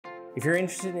If you're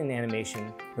interested in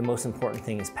animation, the most important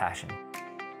thing is passion.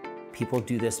 People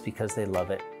do this because they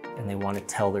love it and they want to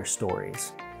tell their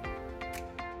stories.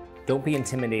 Don't be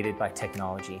intimidated by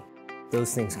technology.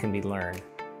 Those things can be learned.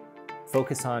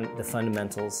 Focus on the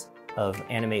fundamentals of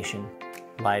animation,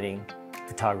 lighting,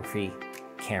 photography,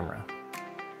 camera.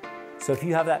 So if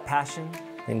you have that passion,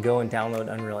 then go and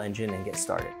download Unreal Engine and get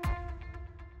started.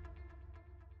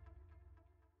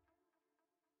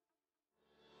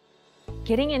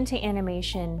 Getting into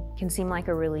animation can seem like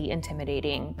a really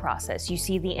intimidating process. You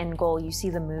see the end goal, you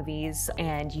see the movies,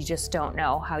 and you just don't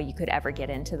know how you could ever get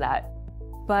into that.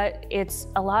 But it's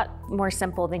a lot more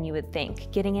simple than you would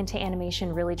think. Getting into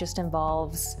animation really just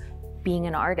involves being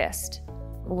an artist,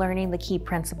 learning the key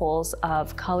principles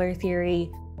of color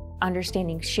theory,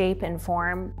 understanding shape and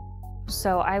form.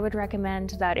 So I would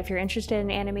recommend that if you're interested in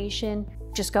animation,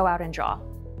 just go out and draw.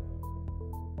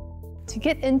 To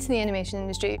get into the animation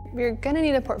industry, you're gonna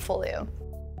need a portfolio.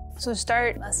 So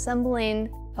start assembling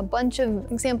a bunch of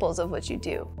examples of what you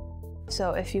do.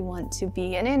 So if you want to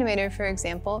be an animator, for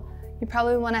example, you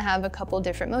probably want to have a couple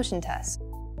different motion tests.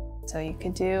 So you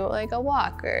could do like a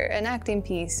walk or an acting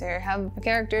piece or have a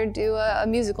character do a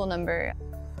musical number.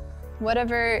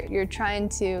 Whatever you're trying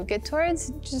to get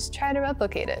towards, just try to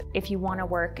replicate it. If you want to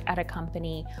work at a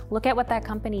company, look at what that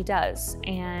company does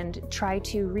and try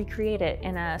to recreate it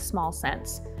in a small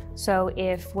sense. So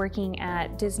if working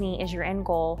at Disney is your end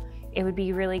goal, it would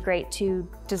be really great to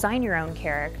design your own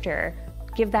character,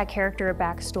 give that character a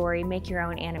backstory, make your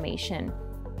own animation.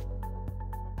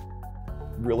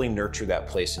 Really nurture that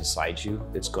place inside you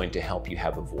that's going to help you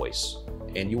have a voice.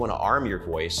 And you want to arm your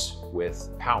voice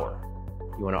with power.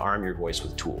 You want to arm your voice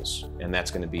with tools. And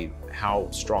that's going to be how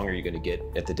strong are you going to get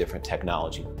at the different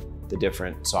technology, the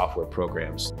different software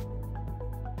programs.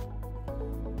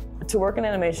 To work in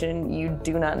animation, you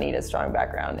do not need a strong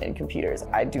background in computers.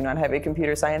 I do not have a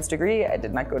computer science degree. I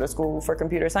did not go to school for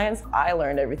computer science. I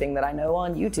learned everything that I know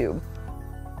on YouTube.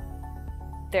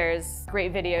 There's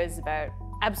great videos about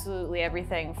absolutely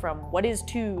everything from what is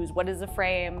twos, what is a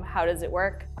frame, how does it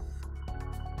work.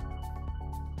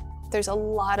 There's a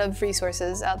lot of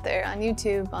resources out there on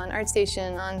YouTube, on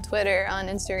ArtStation, on Twitter, on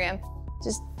Instagram.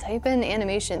 Just type in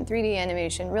animation, 3D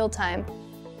animation, real time.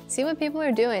 See what people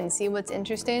are doing, see what's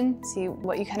interesting, see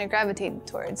what you kind of gravitate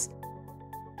towards.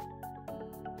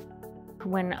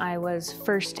 When I was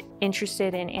first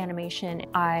interested in animation,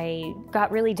 I got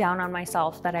really down on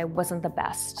myself that I wasn't the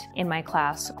best in my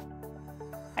class.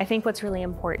 I think what's really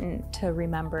important to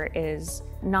remember is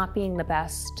not being the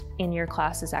best in your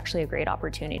class is actually a great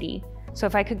opportunity. So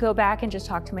if I could go back and just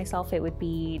talk to myself, it would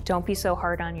be, don't be so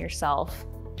hard on yourself.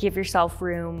 Give yourself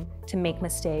room to make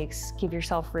mistakes. Give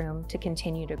yourself room to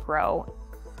continue to grow.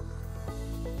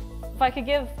 If I could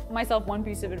give myself one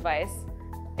piece of advice,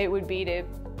 it would be to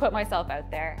put myself out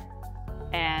there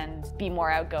and be more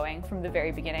outgoing from the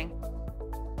very beginning.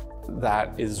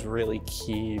 That is really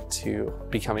key to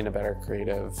becoming a better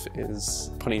creative,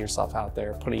 is putting yourself out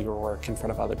there, putting your work in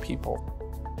front of other people.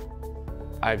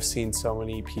 I've seen so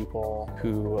many people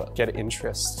who get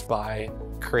interest by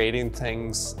creating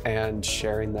things and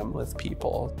sharing them with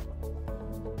people.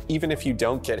 Even if you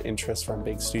don't get interest from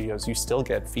big studios, you still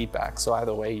get feedback, so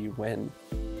either way you win.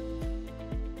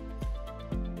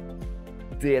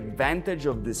 The advantage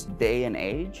of this day and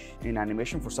age in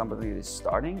animation for somebody that is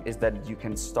starting is that you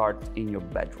can start in your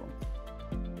bedroom.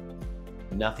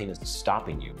 Nothing is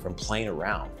stopping you from playing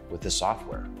around with the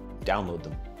software. Download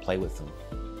them, play with them.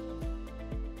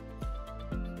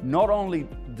 Not only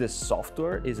the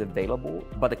software is available,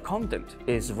 but the content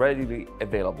is readily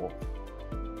available.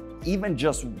 Even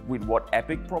just with what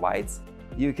Epic provides,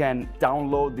 you can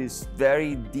download these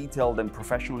very detailed and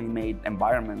professionally made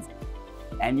environments,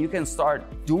 and you can start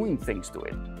doing things to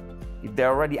it. If they're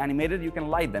already animated, you can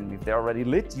light them. If they're already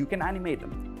lit, you can animate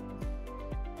them.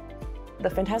 The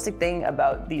fantastic thing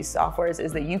about these softwares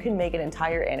is that you can make an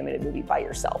entire animated movie by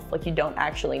yourself. Like, you don't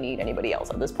actually need anybody else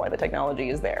at this point. The technology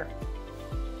is there.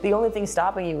 The only thing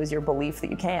stopping you is your belief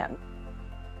that you can.